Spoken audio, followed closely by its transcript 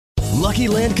Lucky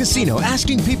Land Casino,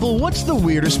 asking people, what's the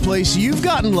weirdest place you've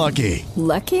gotten lucky?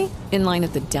 Lucky? In line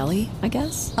at the deli, I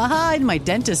guess? Aha, in my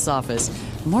dentist's office.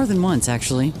 More than once,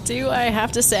 actually. Do I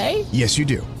have to say? Yes, you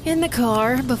do. In the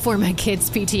car before my kids'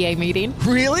 PTA meeting.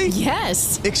 Really?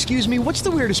 Yes. Excuse me, what's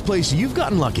the weirdest place you've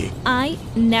gotten lucky? I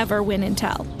never win and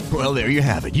tell. Well, there you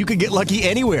have it. You can get lucky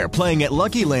anywhere, playing at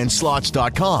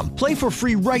LuckyLandSlots.com. Play for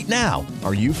free right now.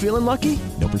 Are you feeling lucky?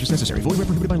 No purchase necessary. Void where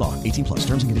prohibited by law. 18 plus.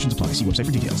 Terms and conditions apply. See website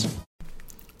for details.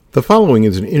 The following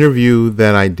is an interview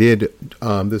that I did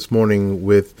this morning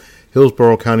with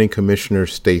Hillsborough County Commissioner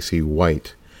Stacy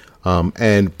White.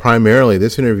 And primarily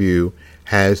this interview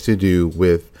has to do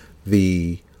with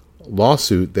the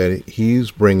lawsuit that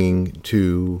he's bringing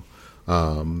to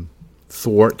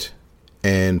thwart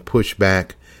and push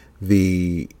back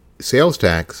the sales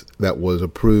tax that was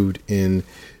approved in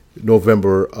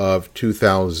November of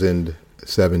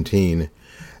 2017.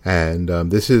 And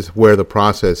this is where the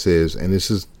process is.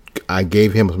 And I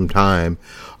gave him some time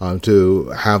to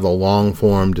have a long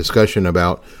form discussion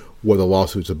about what the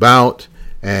lawsuit's about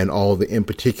and all the in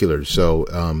particulars. So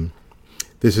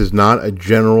this is not a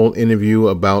general interview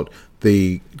about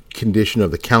the condition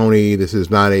of the county. This is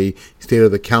not a state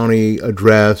of the county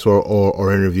address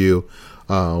or interview.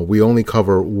 We only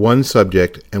cover one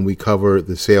subject, and we cover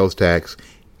the sales tax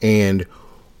and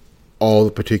all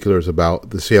the particulars about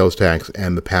the sales tax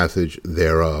and the passage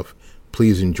thereof.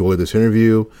 Please enjoy this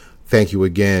interview. Thank you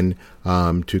again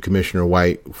to Commissioner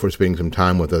White for spending some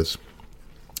time with us.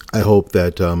 I hope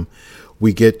that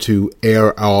we get to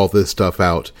air all this stuff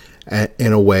out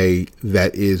in a way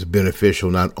that is beneficial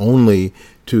not only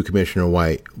to Commissioner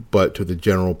White, but to the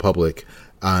general public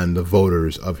and the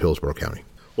voters of Hillsborough County.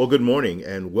 Well, good morning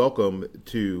and welcome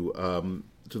to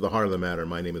the Heart of the Matter.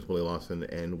 My name is Willie Lawson,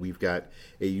 and we've got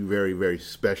a very, very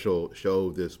special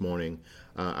show this morning.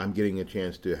 I'm getting a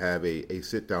chance to have a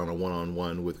sit-down, a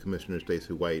one-on-one with Commissioner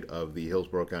Stacy White of the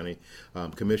Hillsborough County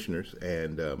Commissioners,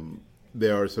 and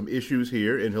there are some issues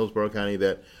here in Hillsborough County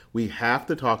that we have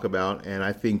to talk about, and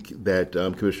I think that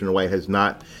Commissioner White has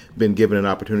not been given an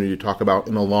opportunity to talk about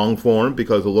in a long form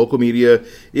because the local media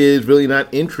is really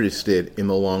not interested in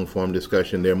the long form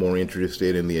discussion. They're more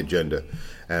interested in the agenda.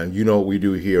 And you know what we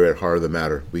do here at Heart of the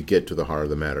Matter. We get to the heart of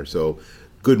the matter. So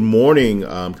good morning,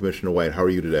 Commissioner White. How are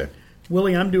you today?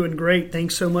 Willie, I'm doing great.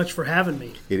 Thanks so much for having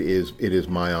me. It is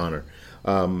my honor.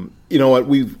 You know what,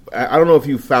 I don't know if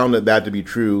you found that to be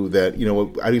true, that, you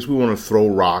know, at least we want to throw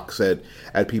rocks at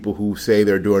people who say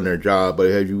they're doing their job, but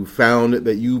have you found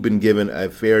that you've been given a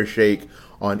fair shake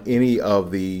on any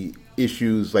of the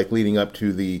issues like leading up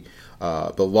to the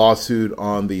lawsuit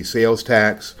on the sales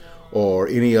tax or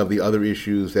any of the other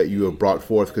issues that you have brought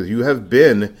forth? Because you have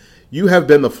been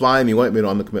the fly in the ointment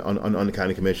on the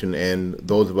county commission, and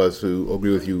those of us who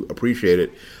agree with you appreciate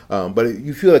it. But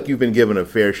you feel like you've been given a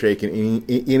fair shake in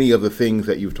any of the things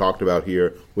that you've talked about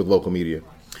here with local media?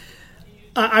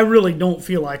 I really don't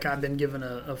feel like I've been given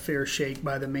a fair shake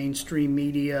by the mainstream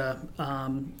media.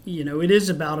 You know, it is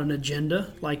about an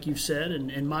agenda, like you've said,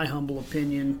 and in my humble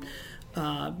opinion,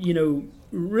 you know,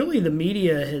 really the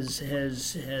media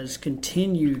has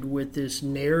continued with this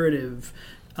narrative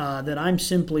that I'm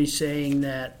simply saying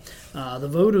that the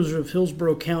voters of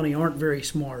Hillsborough County aren't very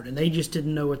smart and they just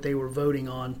didn't know what they were voting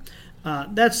on.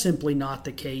 That's simply not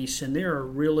the case, and there are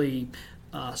really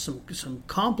some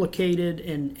complicated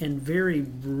and very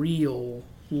real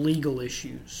legal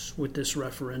issues with this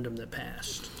referendum that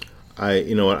passed. I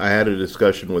had a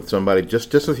discussion with somebody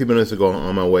just a few minutes ago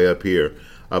on my way up here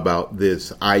about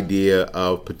this idea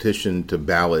of petition to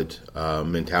ballot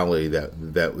mentality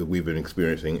that we've been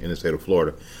experiencing in the state of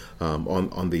Florida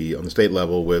on the state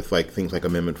level with like things like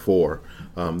Amendment 4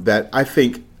 that I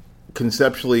think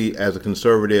conceptually as a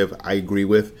conservative I agree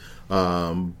with,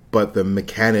 but the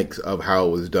mechanics of how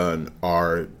it was done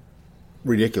are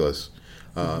ridiculous.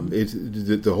 It's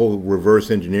the whole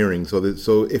reverse engineering. So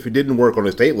if it didn't work on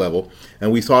a state level,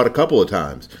 and we saw it a couple of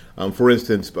times, for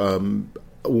instance.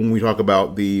 When we talk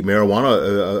about the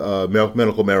marijuana,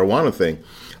 medical marijuana thing,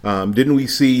 didn't we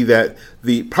see that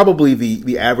probably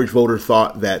the average voter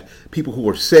thought that people who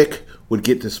were sick would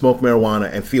get to smoke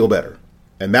marijuana and feel better,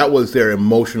 and that was their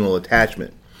emotional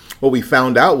attachment. What we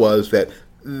found out was that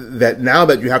now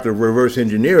that you have to reverse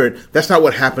engineer it, that's not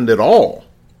what happened at all,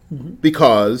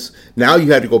 because now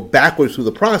you had to go backwards through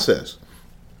the process.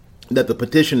 That the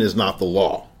petition is not the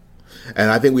law, and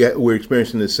I think we're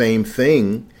experiencing the same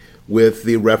thing with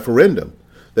the referendum,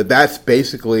 that's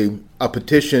basically a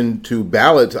petition to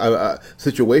ballot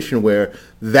situation where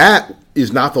that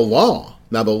is not the law.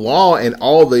 Now the law and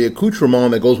all the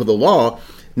accoutrement that goes with the law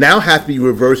now have to be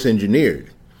reverse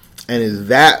engineered. And is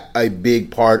that a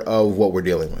big part of what we're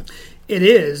dealing with? It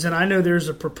is, and I know there's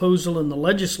a proposal in the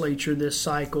legislature this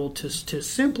cycle to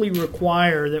simply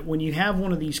require that when you have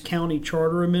one of these county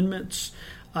charter amendments,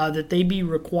 that they be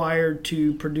required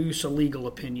to produce a legal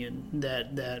opinion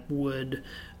that would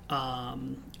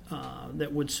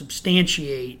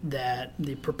substantiate that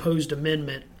the proposed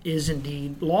amendment is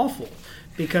indeed lawful.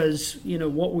 Because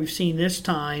what we've seen this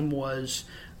time was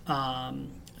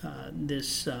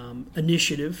this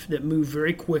initiative that moved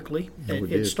very quickly.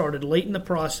 It started late in the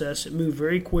process. It moved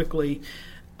very quickly.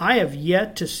 I have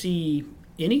yet to see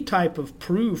any type of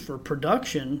proof or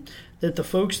production that the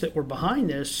folks that were behind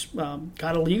this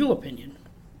got a legal opinion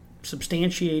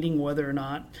substantiating whether or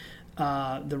not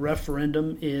the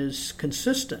referendum is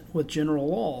consistent with general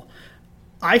law.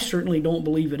 I certainly don't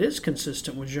believe it is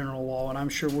consistent with general law, and I'm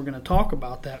sure we're going to talk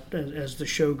about that as the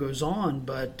show goes on,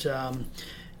 but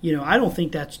I don't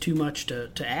think that's too much to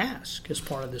ask as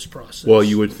part of this process. Well,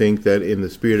 you would think that in the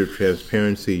spirit of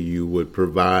transparency, you would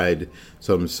provide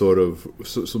some sort of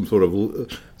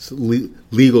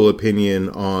legal opinion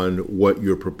on what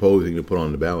you're proposing to put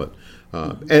on the ballot.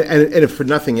 And if for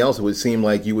nothing else, it would seem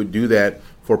like you would do that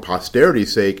for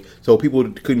posterity's sake, so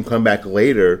people couldn't come back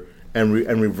later and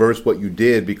reverse what you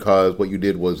did because what you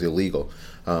did was illegal.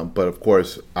 But of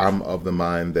course, I'm of the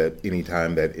mind that any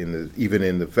time that even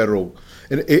in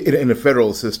the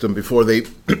federal system, before they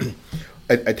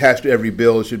attached to every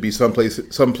bill, it should be someplace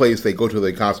they go to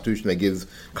the Constitution that gives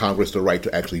Congress the right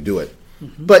to actually do it.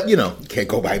 Mm-hmm. But you can't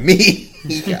go by me.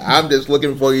 I'm just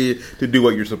looking for you to do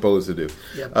what you're supposed to do.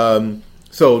 Yep.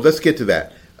 So let's get to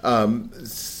that.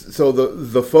 So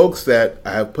the folks that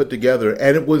I have put together,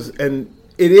 and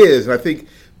it is, and I think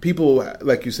people,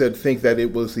 like you said, think that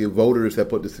it was the voters that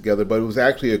put this together, but it was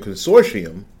actually a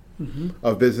consortium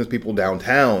of business people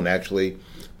downtown, actually,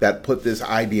 that put this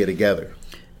idea together.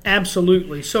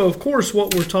 Absolutely. So, of course,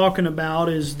 what we're talking about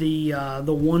is the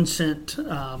 1 cent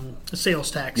sales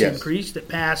tax increase that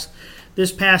passed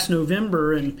this past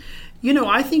November. And,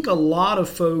 I think a lot of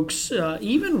folks,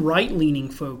 even right-leaning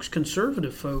folks,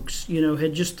 conservative folks,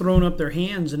 had just thrown up their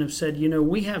hands and have said,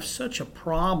 we have such a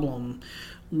problem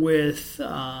with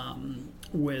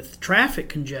traffic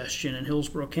congestion in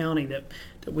Hillsborough County that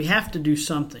we have to do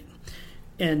something.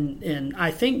 And I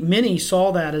think many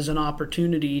saw that as an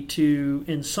opportunity to,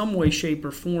 in some way, shape, or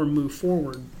form, move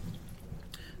forward.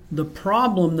 The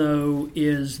problem, though,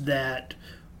 is that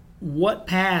what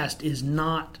passed is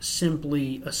not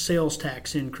simply a sales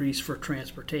tax increase for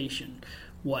transportation.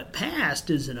 What passed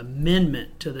is an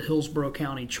amendment to the Hillsborough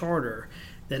County Charter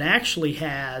that actually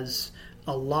has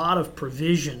a lot of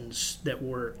provisions that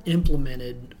were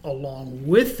implemented along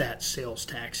with that sales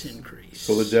tax increase.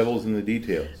 So the devil's in the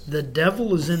details. The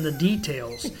devil is in the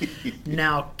details.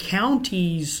 Now,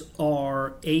 counties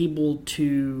are able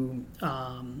to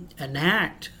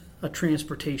enact a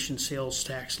transportation sales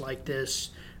tax like this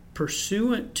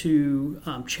pursuant to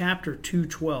Chapter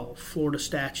 212, Florida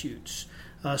statutes,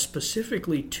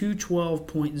 specifically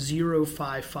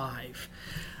 212.055.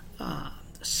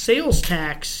 Sales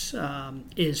tax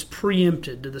is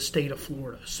preempted to the state of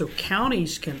Florida. So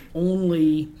counties can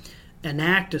only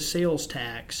enact a sales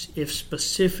tax if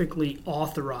specifically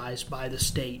authorized by the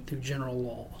state through general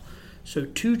law. So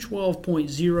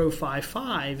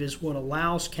 212.055 is what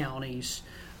allows counties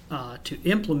to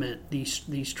implement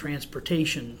these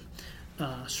transportation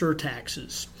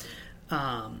surtaxes.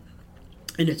 And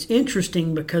it's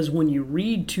interesting because when you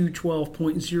read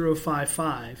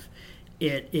 212.055,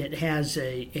 it has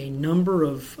a number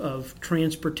of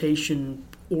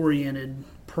transportation-oriented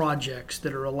projects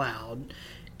that are allowed,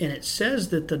 and it says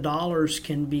that the dollars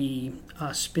can be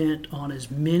spent on as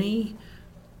many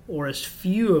or as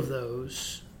few of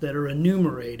those that are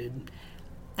enumerated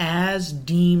as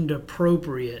deemed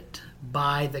appropriate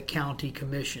by the county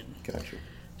commission. Gotcha.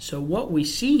 So what we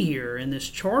see here in this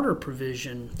charter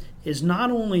provision is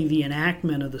not only the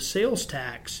enactment of the sales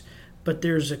tax, but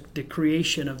there's the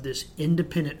creation of this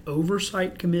independent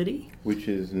oversight committee, which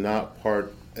is not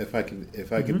part. If I can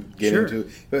get sure. into,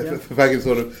 if I can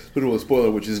sort of put a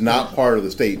spoiler, which is not part of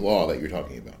the state law that you're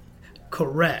talking about.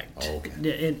 Correct. Oh,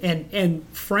 okay. And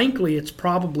frankly, it's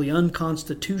probably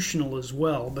unconstitutional as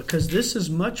well, because this is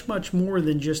much more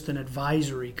than just an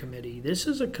advisory committee. This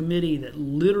is a committee that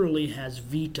literally has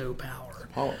veto power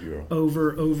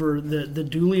over the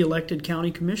duly elected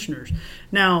county commissioners.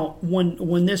 Now,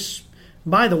 when this,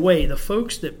 by the way, the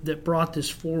folks that brought this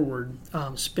forward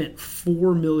spent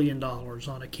 $4 million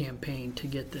on a campaign to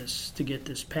get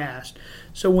this passed.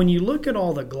 So when you look at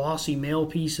all the glossy mail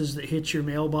pieces that hit your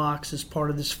mailbox as part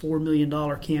of this $4 million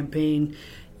campaign,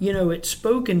 it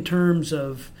spoke in terms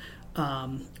of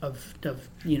of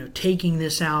taking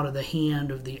this out of the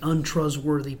hand of the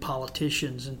untrustworthy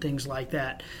politicians and things like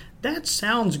that. That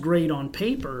sounds great on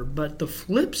paper, but the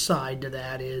flip side to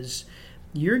that is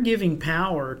you're giving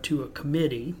power to a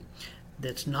committee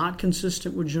that's not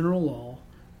consistent with general law,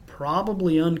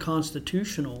 probably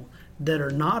unconstitutional, that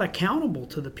are not accountable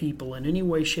to the people in any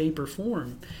way, shape, or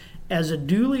form. As a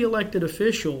duly elected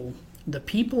official, the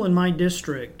people in my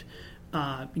district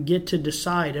get to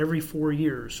decide every 4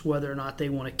 years whether or not they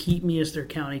want to keep me as their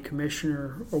county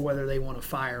commissioner or whether they want to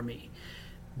fire me.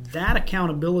 That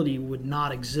accountability would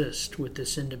not exist with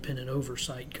this independent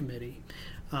oversight committee.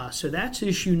 So that's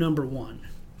issue number one.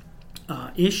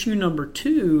 Issue number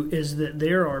two is that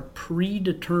there are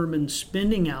predetermined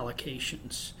spending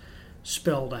allocations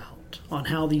spelled out on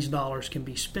how these dollars can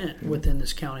be spent within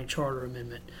this county charter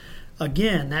amendment.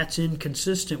 Again, that's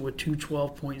inconsistent with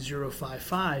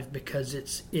 212.055 because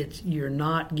it's you're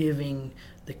not giving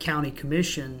the county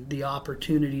commission the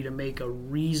opportunity to make a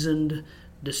reasoned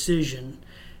decision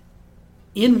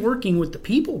in working with the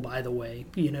people, by the way.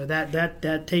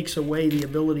 That takes away the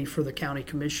ability for the county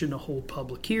commission to hold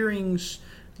public hearings,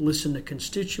 listen to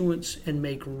constituents, and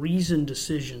make reasoned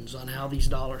decisions on how these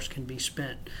dollars can be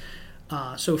spent.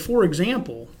 So, for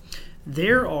example,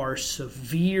 there are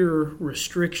severe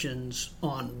restrictions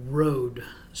on road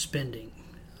spending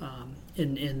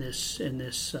in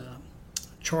this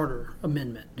charter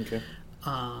amendment. Okay.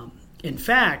 In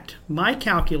fact, my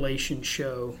calculations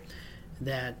show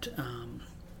that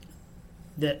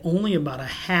only about a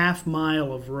half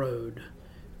mile of road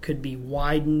could be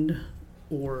widened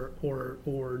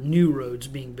or new roads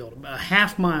being built. About a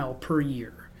half mile per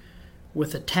year,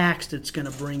 with a tax that's going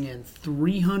to bring in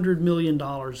 $300 million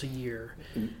a year,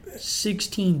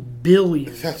 $16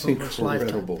 billion. That's over its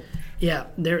incredible. lifetime. Yeah,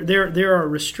 there are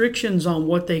restrictions on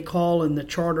what they call in the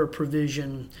charter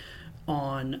provision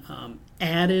on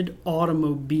added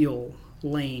automobile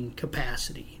lane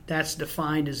capacity. That's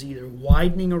defined as either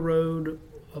widening a road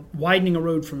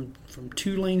from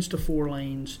 2 lanes to 4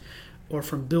 lanes, or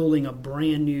from building a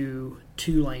brand new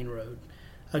 2-lane road.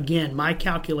 Again, my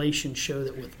calculations show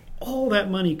that with all that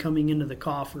money coming into the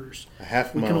coffers, we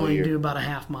can only do about a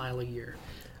half mile a year.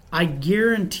 I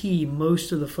guarantee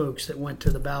most of the folks that went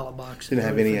to the ballot box didn't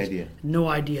have any idea. No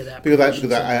idea that.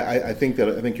 I think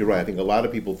you're right. I think a lot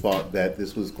of people thought that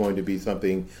this was going to be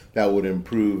something that would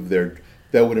improve their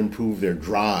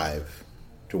drive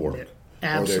to work,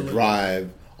 or their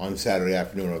drive on Saturday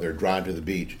afternoon, or their drive to the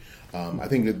beach. I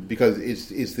think that because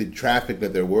it's the traffic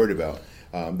that they're worried about.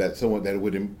 That it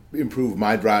would improve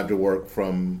my drive to work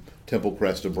from Temple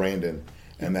Crest to Brandon,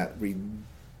 and that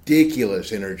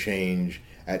ridiculous interchange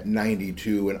at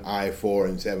 92 and I-4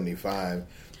 and 75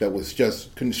 that was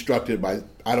just constructed by,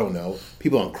 I don't know,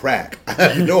 people on crack. I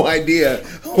have no idea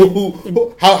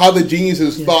how the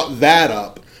geniuses thought that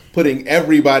up, putting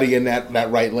everybody in that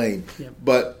right lane. Yep.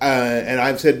 But and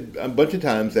I've said a bunch of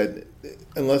times that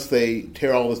unless they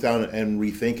tear all this down and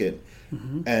rethink it,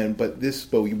 but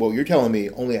what you're telling me,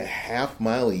 only a half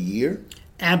mile a year?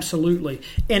 Absolutely.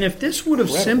 And if this would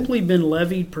have simply been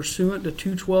levied pursuant to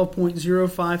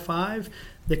 212.055,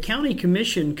 the county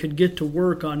commission could get to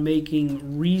work on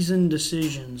making reasoned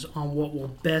decisions on what will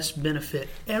best benefit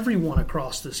everyone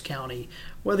across this county,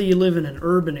 whether you live in an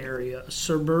urban area, a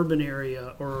suburban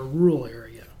area, or a rural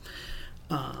area.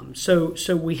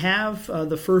 So we have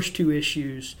the first two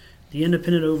issues: the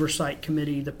Independent Oversight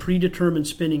Committee, the predetermined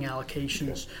spending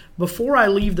allocations. Okay. Before I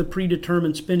leave the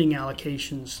predetermined spending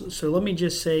allocations, so let me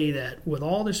just say that with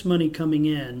all this money coming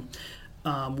in,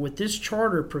 with this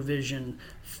charter provision,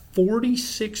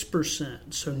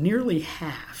 46%, so nearly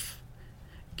half,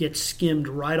 gets skimmed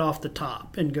right off the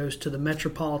top and goes to the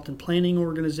Metropolitan Planning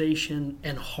Organization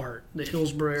and HART, the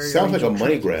Hillsborough Area. Sounds like a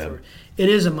money grab. It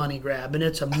is a money grab, and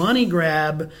it's a money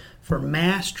grab for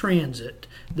mass transit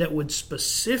that would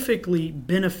specifically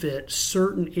benefit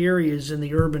certain areas in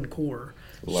the urban core.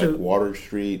 Like Water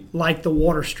Street? Like the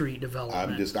Water Street development.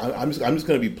 I'm just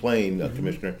going to be plain,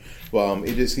 Commissioner.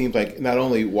 It just seems like not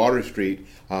only Water Street,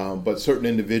 but certain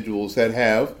individuals that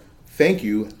have, thank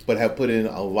you, but have put in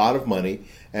a lot of money,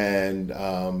 and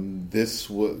this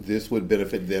would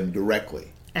benefit them directly.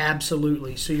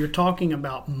 Absolutely. So you're talking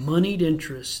about moneyed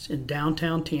interest in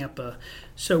downtown Tampa.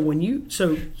 So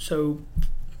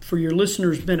for your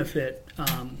listeners' benefit,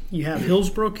 you have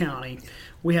Hillsborough County.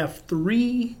 We have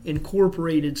 3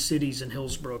 incorporated cities in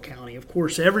Hillsborough County. Of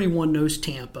course, everyone knows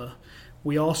Tampa.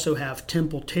 We also have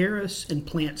Temple Terrace and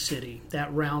Plant City.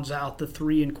 That rounds out the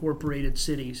 3 incorporated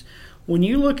cities. When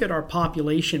you look at our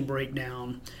population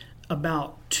breakdown,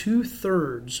 about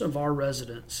 2/3 of our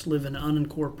residents live in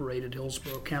unincorporated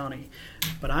Hillsborough County.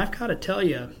 But I've got to tell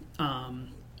you,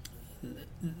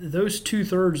 those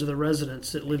 2/3 of the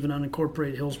residents that live in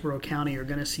unincorporated Hillsborough County are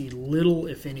going to see little,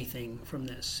 if anything, from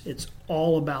this. It's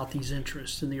all about these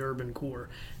interests in the urban core.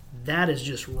 That is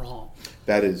just wrong.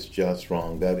 That is just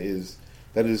wrong. That is.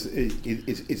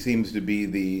 It seems to be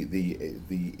the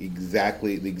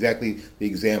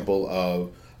example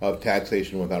of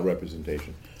taxation without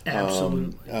representation.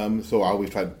 Absolutely. So I always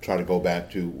try to go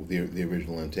back to the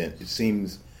original intent. It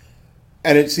seems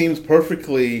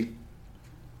perfectly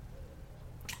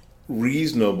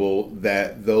reasonable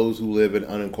that those who live in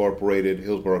unincorporated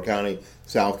Hillsborough County,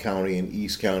 South County, and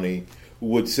East County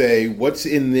would say, "What's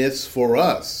in this for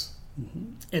us?"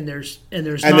 Mm-hmm. And there's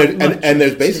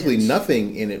basically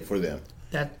nothing in it for them.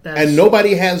 That's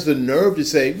nobody has the nerve to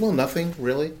say, "Well, nothing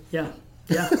really." Yeah.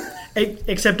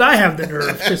 Except I have the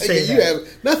nerve to say you that. have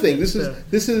nothing. This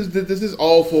is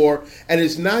all for, and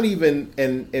it's not even.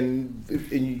 And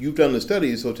you've done the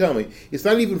studies, so tell me, it's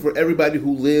not even for everybody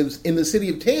who lives in the city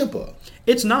of Tampa.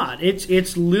 It's not.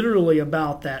 It's literally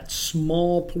about that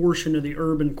small portion of the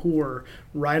urban core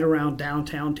right around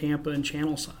downtown Tampa and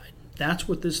Channelside. That's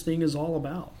what this thing is all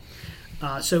about.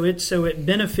 So it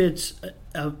benefits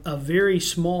a very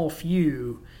small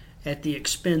few at the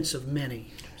expense of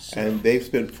many. So. And they've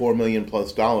spent $4 million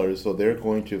plus, so they're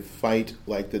going to fight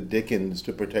like the Dickens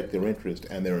to protect their interest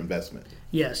and their investment.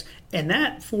 Yes, and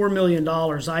that $4 million,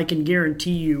 I can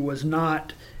guarantee you, was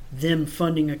not them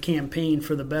funding a campaign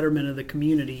for the betterment of the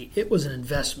community. It was an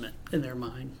investment in their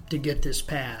mind to get this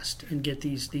passed and get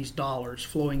these dollars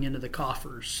flowing into the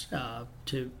coffers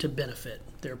to benefit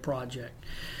their project.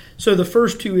 So the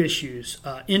first two issues,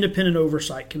 independent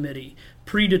oversight committee,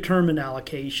 predetermined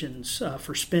allocations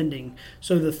for spending.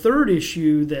 So the third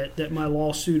issue that my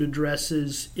lawsuit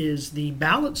addresses is the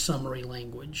ballot summary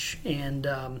language. And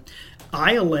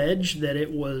I allege that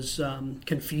it was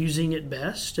confusing at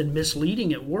best and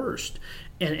misleading at worst.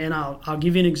 And I'll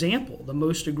give you an example. The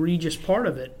most egregious part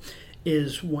of it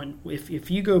is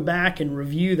if you go back and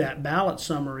review that ballot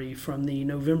summary from the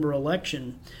November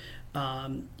election,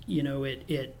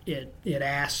 it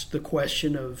asks the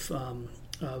question of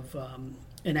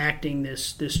enacting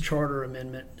this charter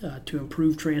amendment to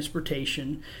improve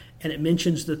transportation, and it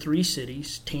mentions the three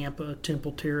cities, Tampa,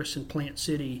 Temple Terrace, and Plant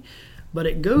City, but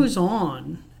it goes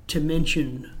on to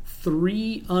mention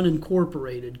 3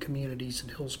 unincorporated communities in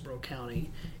Hillsborough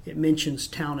County. It mentions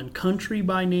Town and Country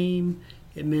by name,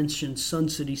 it mentions Sun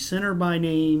City Center by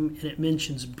name, and it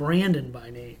mentions Brandon by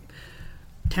name.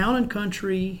 Town and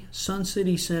Country, Sun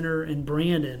City Center, and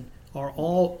Brandon are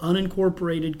all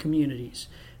unincorporated communities.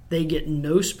 They get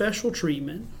no special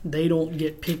treatment. They don't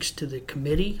get picks to the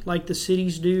committee like the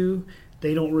cities do.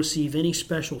 They don't receive any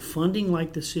special funding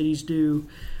like the cities do.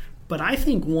 But I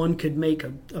think one could make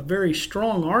a very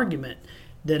strong argument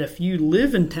that if you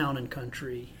live in Town and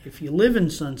Country, if you live in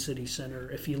Sun City Center,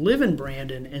 if you live in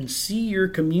Brandon and see your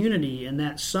community in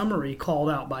that summary called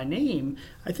out by name,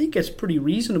 I think it's pretty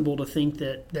reasonable to think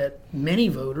that many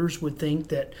voters would think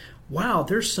that, wow,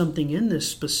 there's something in this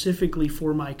specifically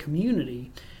for my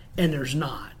community, and there's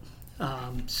not.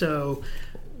 So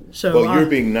you're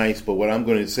being nice, but what I'm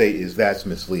going to say is that's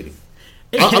misleading.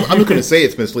 I'm not going to say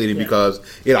it's misleading because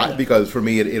for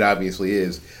me it obviously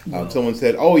is. Someone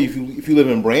said, "Oh, if you live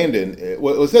in Brandon,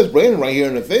 well, it says Brandon right here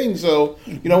in the thing, so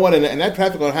you know what?" And that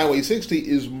traffic on Highway 60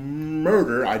 is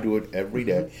murder. I do it every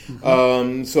day.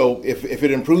 So if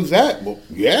it improves that, well,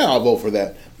 yeah, I'll vote for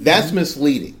that. That's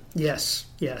misleading. Yes,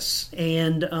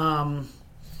 and I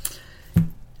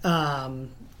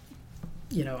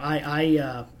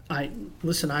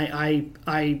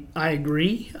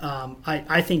agree.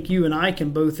 I think you and I can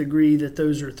both agree that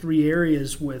those are 3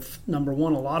 areas with, number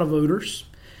one, a lot of voters,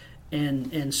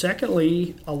 and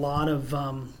secondly, a lot of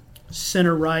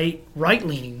center-right,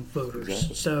 right-leaning voters.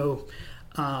 Exactly. So,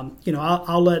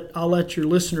 I'll let your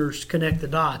listeners connect the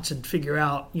dots and figure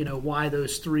out, why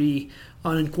those 3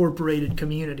 unincorporated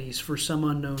communities, for some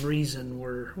unknown reason,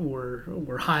 were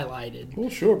highlighted.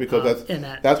 Well, sure, because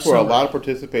that's where a lot of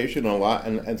participation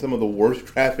and some of the worst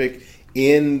traffic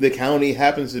in the county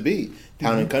happens to be.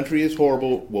 Town and Country is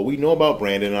horrible. Well, we know about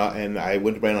Brandon, and I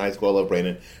went to Brandon High School. I love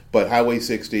Brandon, but Highway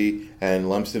 60 and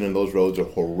Lumsden and those roads are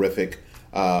horrific.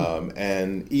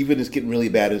 And even it's getting really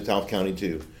bad in South County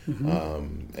too.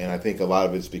 And I think a lot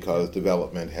of it's because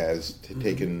development has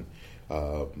taken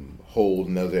hold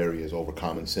in those areas over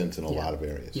common sense in a lot of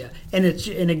areas. Yeah, and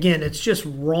again, it's just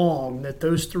wrong that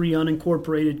those 3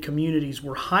 unincorporated communities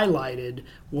were highlighted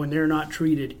when they're not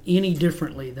treated any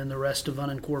differently than the rest of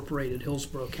unincorporated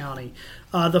Hillsborough County.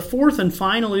 The fourth and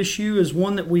final issue is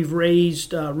one that we've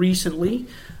raised recently.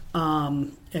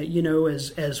 As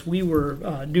we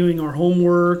were doing our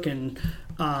homework and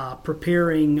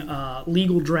preparing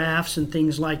legal drafts and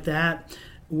things like that,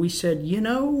 we said,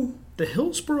 the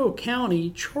Hillsborough County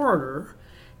Charter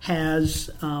has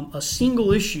a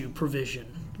single issue provision,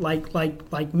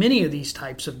 like many of these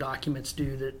types of documents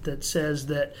do, that says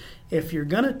that if you're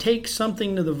going to take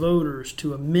something to the voters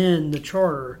to amend the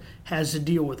charter, has to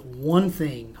deal with one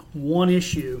thing, one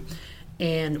issue.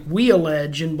 And we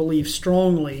allege and believe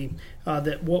strongly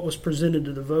that what was presented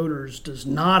to the voters does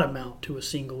not amount to a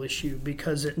single issue,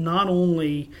 because it not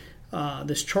only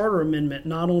this charter amendment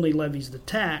not only levies the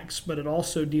tax, but it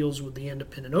also deals with the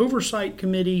Independent Oversight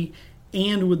Committee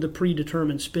and with the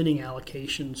predetermined spending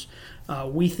allocations.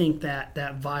 We think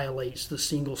that violates the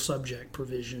single subject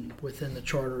provision within the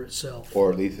charter itself.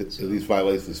 Or at least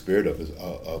violates the spirit of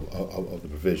the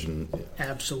provision.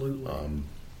 Absolutely.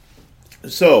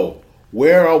 So,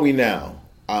 where are we now?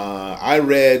 I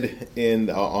read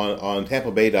on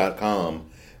TampaBay.com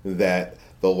that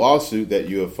the lawsuit that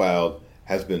you have filed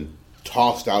has been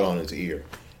tossed out on its ear,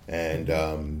 and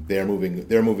they're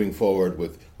moving forward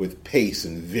with pace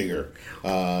and vigor.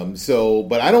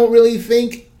 But I don't really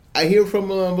think, I hear from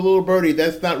a little birdie,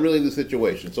 that's not really the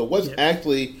situation. So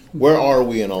where are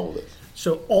we in all of this?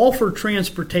 So All for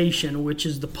Transportation, which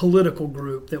is the political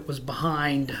group that was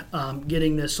behind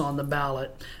getting this on the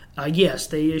ballot, yes,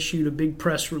 they issued a big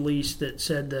press release that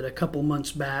said that a couple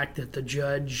months back that the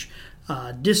judge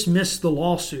dismissed the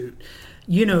lawsuit.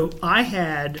 I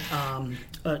had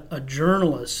a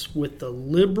journalist with the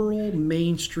liberal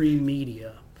mainstream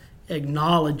media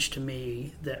acknowledge to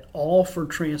me that All for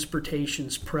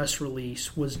Transportation's press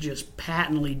release was just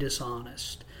patently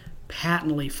dishonest,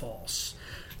 patently false.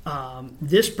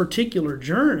 This particular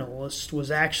journalist was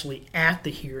actually at the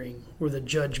hearing where the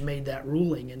judge made that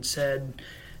ruling and said,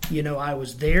 I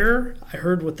was there, I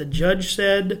heard what the judge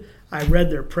said, I read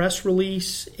their press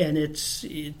release, and it's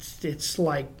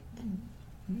like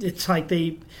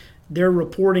they're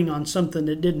reporting on something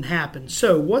that didn't happen.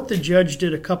 So what the judge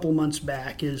did a couple months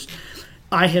back is,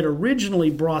 I had originally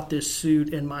brought this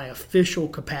suit in my official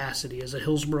capacity as a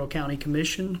Hillsborough County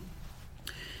Commission.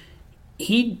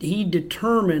 He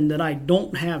determined that I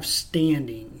don't have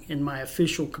standing in my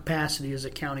official capacity as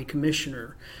a county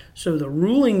commissioner. So the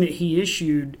ruling that he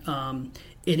issued,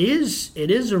 it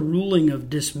is a ruling of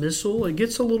dismissal. It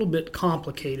gets a little bit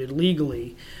complicated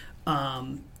legally.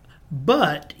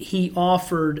 But he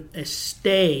offered a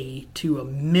stay to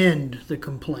amend the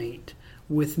complaint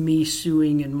with me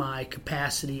suing in my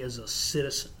capacity as a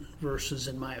citizen versus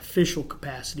in my official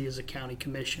capacity as a county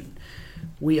commission.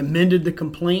 We amended the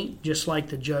complaint just like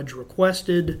the judge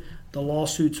requested. The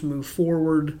lawsuits moved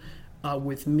forward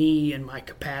with me in my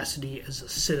capacity as a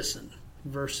citizen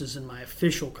versus in my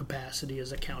official capacity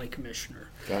as a county commissioner.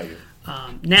 Got you.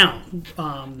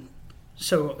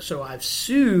 So I've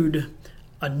sued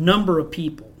a number of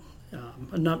people,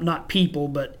 not people,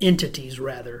 but entities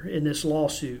rather, in this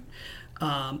lawsuit.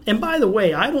 And by the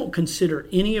way, I don't consider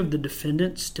any of the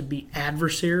defendants to be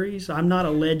adversaries. I'm not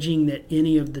alleging that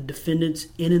any of the defendants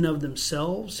in and of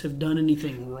themselves have done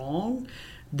anything wrong.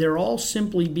 They're all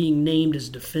simply being named as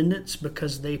defendants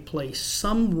because they play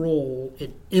some role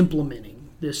in implementing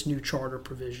this new charter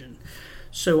provision.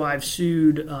 So I've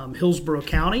sued Hillsborough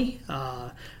County,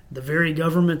 the very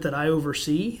government that I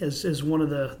oversee as one of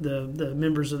the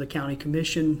members of the county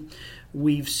commission.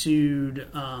 We've sued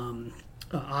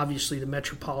obviously the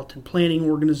Metropolitan Planning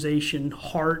Organization,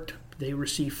 HART. They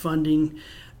receive funding,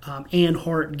 and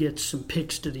HART gets some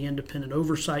picks to the Independent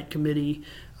Oversight Committee.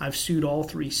 I've sued all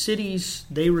three cities.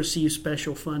 They receive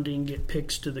special funding, get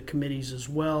picks to the committees as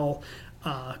well.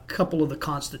 A couple of the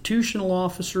constitutional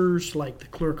officers, like the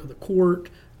clerk of the court,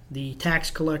 the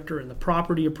tax collector, and the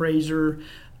property appraiser,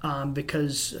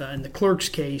 because in the clerk's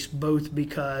case, both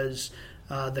because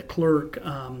the clerk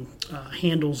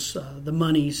handles the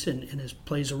monies and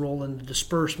plays a role in the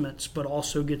disbursements, but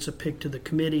also gets a pick to the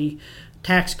committee.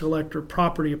 Tax collector,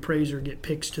 property appraiser get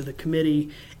picks to the committee,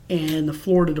 and the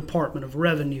Florida Department of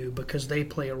Revenue, because they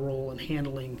play a role in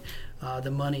handling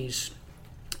the monies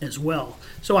as well.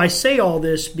 So I say all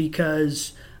this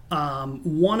because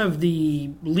one of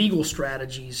the legal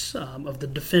strategies of the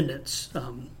defendants,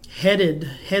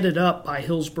 headed up by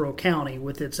Hillsborough County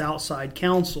with its outside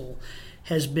counsel,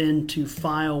 has been to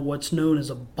file what's known as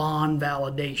a bond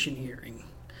validation hearing.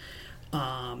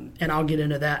 And I'll get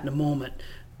into that in a moment.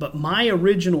 But my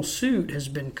original suit has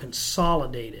been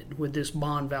consolidated with this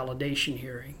bond validation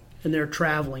hearing, and they're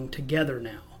traveling together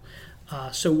now.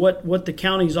 So what the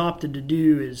county's opted to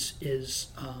do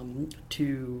is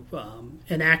to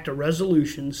enact a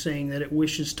resolution saying that it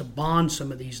wishes to bond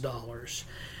some of these dollars.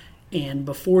 And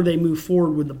before they move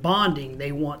forward with the bonding,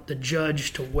 they want the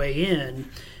judge to weigh in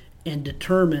and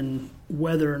determine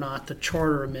whether or not the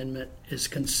charter amendment is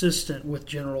consistent with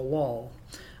general law,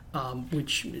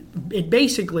 which it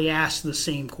basically asks the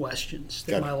same questions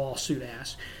that my lawsuit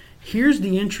asks. Here's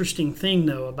the interesting thing,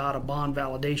 though, about a bond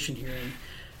validation hearing.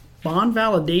 Bond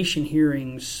validation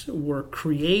hearings were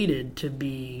created to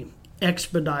be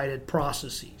expedited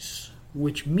processes,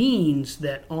 which means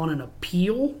that on an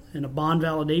appeal in a bond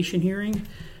validation hearing,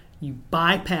 you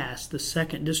bypass the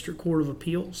 2nd District Court of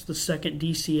Appeals, the 2nd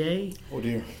DCA,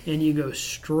 and you go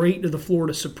straight to the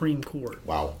Florida Supreme Court.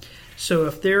 Wow. So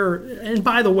if and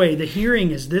by the way, the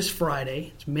hearing is this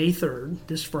Friday. It's May 3rd,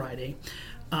 this Friday.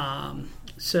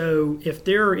 So if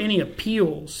there are any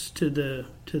appeals to the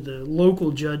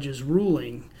local judge's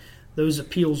ruling, those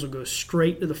appeals will go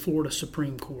straight to the Florida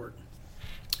Supreme Court.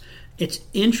 It's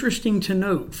interesting to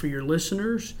note for your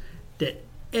listeners that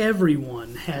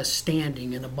everyone has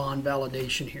standing in a bond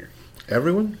validation hearing.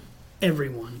 Everyone?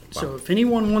 Everyone. Wow. So if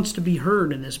anyone wants to be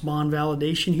heard in this bond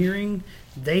validation hearing,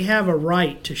 they have a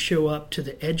right to show up to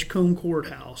the Edgecombe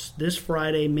Courthouse this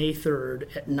Friday, May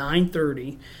 3rd at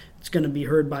 9:30. It's going to be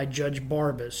heard by Judge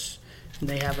Barbas, and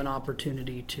they have an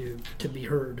opportunity to be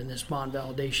heard in this bond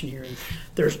validation hearing.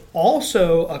 There's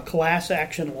also a class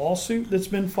action lawsuit that's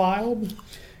been filed,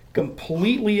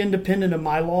 completely independent of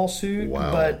my lawsuit,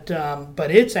 but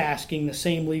it's asking the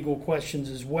same legal questions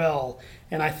as well,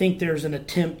 and I think there's an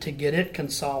attempt to get it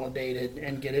consolidated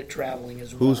and get it traveling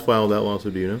as well. Who's filed that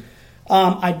lawsuit, do you know?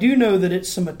 I do know that it's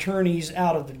some attorneys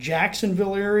out of the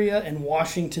Jacksonville area and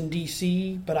Washington,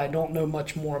 D.C., but I don't know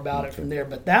much more about it from there.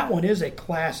 But that one is a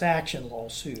class action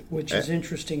lawsuit, which is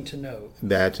interesting to note.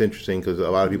 That's interesting because a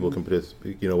lot of people can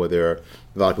participate. A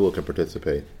lot of people can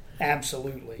participate.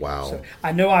 Absolutely. Wow. So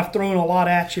I know I've thrown a lot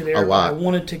at you there, but I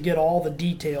wanted to get all the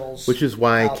details. Which is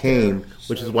why I came,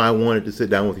 which is why I wanted to sit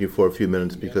down with you for a few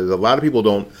minutes, because a lot of people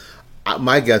don't.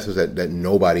 My guess is that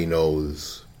nobody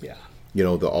knows.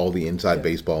 All the inside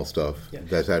baseball stuff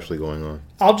that's actually going on.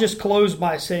 I'll just close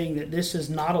by saying that this is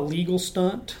not a legal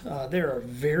stunt. There are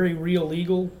very real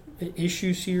legal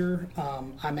issues here.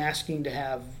 I'm asking to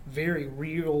have very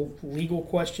real legal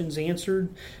questions answered.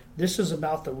 This is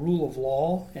about the rule of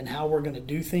law and how we're going to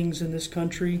do things in this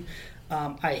country.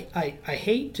 I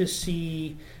hate to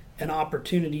see an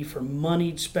opportunity for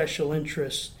moneyed special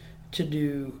interests to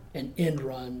do an end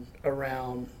run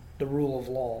around the rule of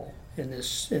law in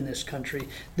this country.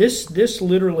 This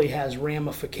literally has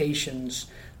ramifications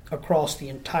across the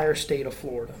entire state of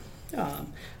Florida.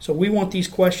 So we want these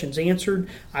questions answered.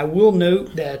 I will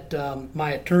note that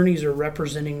my attorneys are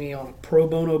representing me on a pro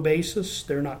bono basis.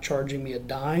 They're not charging me a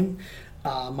dime.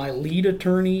 My lead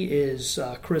attorney is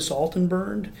Chris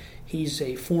Altenburn. He's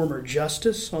a former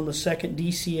justice on the 2nd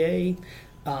DCA,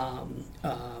 a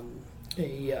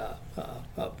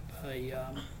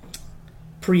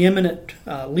preeminent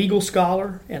legal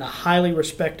scholar, and a highly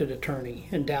respected attorney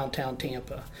in downtown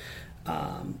Tampa.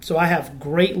 So I have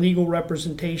great legal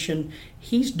representation.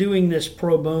 He's doing this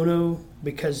pro bono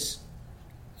because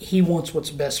he wants what's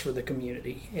best for the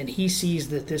community, and he sees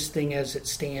that this thing as it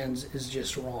stands is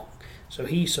just wrong. So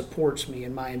he supports me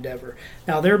in my endeavor.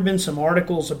 Now, there have been some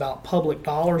articles about public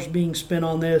dollars being spent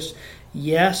on this.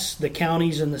 Yes, the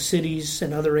counties and the cities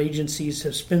and other agencies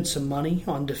have spent some money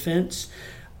on defense,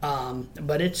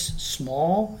 but it's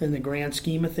small in the grand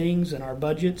scheme of things in our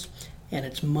budgets, and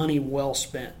it's money well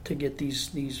spent to get these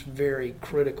very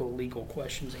critical legal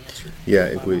questions answered. Yeah,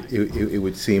 it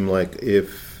would seem like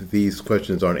if these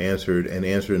questions aren't answered and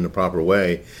answered in the proper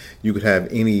way, you could have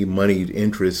any moneyed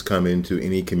interest come into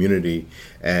any community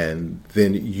and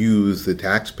then use the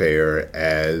taxpayer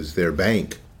as their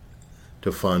bank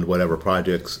to fund whatever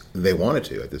projects they wanted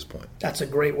to at this point. That's a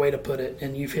great way to put it,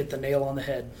 and you've hit the nail on the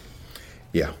head.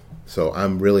 Yeah, so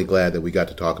I'm really glad that we got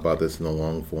to talk about this in the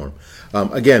long form.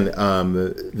 Again,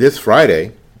 this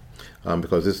Friday,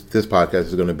 because this podcast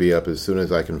is going to be up as soon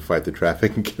as I can fight the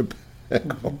traffic and get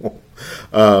back home.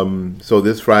 So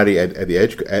this Friday at the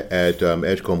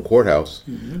Edgecombe Courthouse,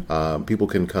 people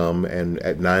can come and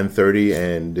at 9:30,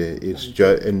 and it's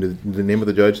and the name of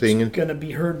the judge thing. It's going to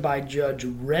be heard by Judge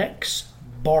Rex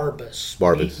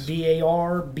Barbas.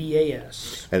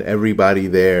 B-A-R-B-A-S. And everybody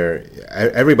there,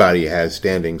 everybody has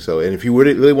standing. So, and if you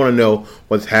really want to know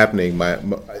what's happening,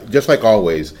 just like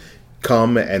always,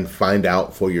 come and find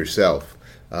out for yourself.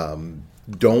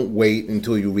 Don't wait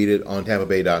until you read it on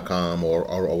TampaBay.com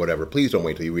or whatever. Please don't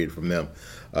wait until you read it from them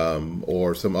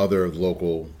or some other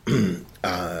local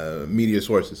media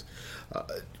sources.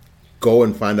 Go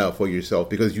and find out for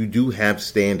yourself, because you do have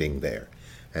standing there.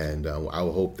 And I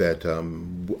will hope that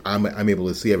I'm able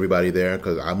to see everybody there,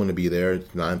 because I'm going to be there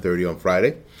at 9:30 on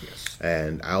Friday. Yes.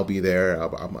 And I'll be there.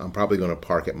 I'm probably going to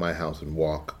park at my house and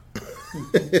walk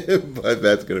but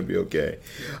that's going to be okay.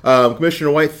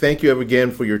 Commissioner White, thank you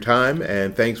again for your time,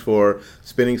 and thanks for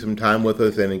spending some time with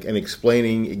us and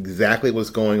explaining exactly what's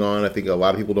going on. I think a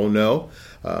lot of people don't know.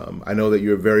 I know that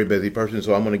you're a very busy person,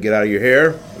 so I'm going to get out of your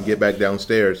hair and get back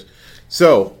downstairs.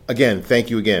 So, again, thank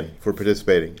you again for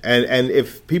participating. And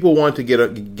if people want to get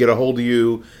a hold of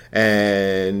you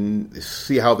and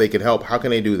see how they can help, how can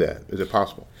they do that? Is it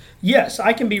possible? Yes,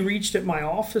 I can be reached at my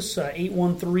office,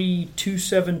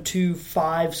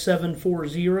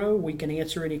 813-272-5740. We can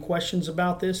answer any questions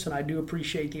about this, and I do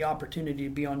appreciate the opportunity to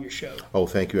be on your show. Oh,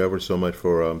 thank you ever so much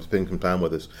for spending some time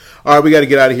with us. All right, we got to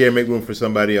get out of here and make room for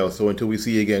somebody else. So until we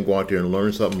see you again, go out there and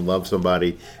learn something, love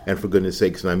somebody, and for goodness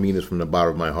sakes, and I mean this from the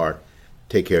bottom of my heart,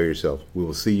 take care of yourself. We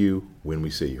will see you when we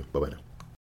see you. Bye-bye now.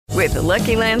 With the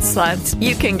Lucky Land Slots,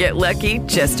 you can get lucky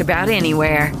just about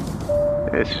anywhere.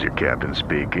 This is your captain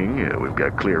speaking. We've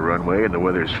got clear runway and the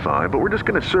weather's fine, but we're just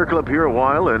going to circle up here a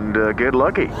while and get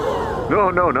lucky.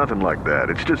 No, nothing like that.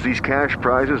 It's just these cash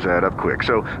prizes add up quick.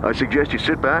 So I suggest you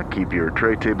sit back, keep your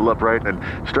tray table upright, and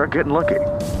start getting lucky.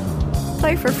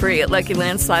 Play for free at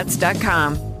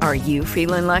LuckyLandSlots.com. Are you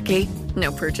feeling lucky?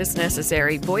 No purchase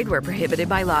necessary. Void where prohibited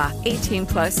by law.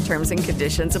 18+ terms and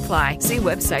conditions apply. See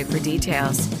website for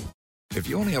details. If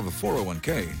you only have a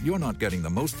 401k, you're not getting the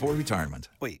most for retirement.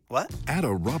 Wait, what? Add a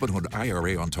Robinhood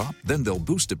IRA on top, then they'll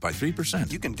boost it by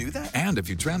 3%. You can do that? And if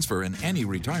you transfer in any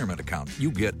retirement account, you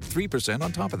get 3%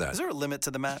 on top of that. Is there a limit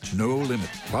to the match? No limit.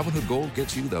 Robinhood Gold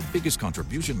gets you the biggest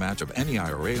contribution match of any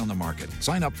IRA on the market.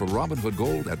 Sign up for Robinhood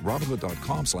Gold at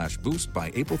Robinhood.com/boost by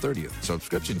April 30th.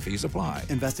 Subscription fees apply.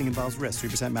 Investing involves risk.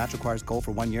 3% match requires gold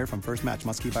for 1 year from first match.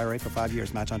 Must keep IRA for 5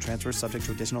 years. Match on transfers subject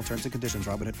to additional terms and conditions.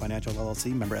 Robinhood Financial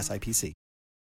LLC, member SIPC.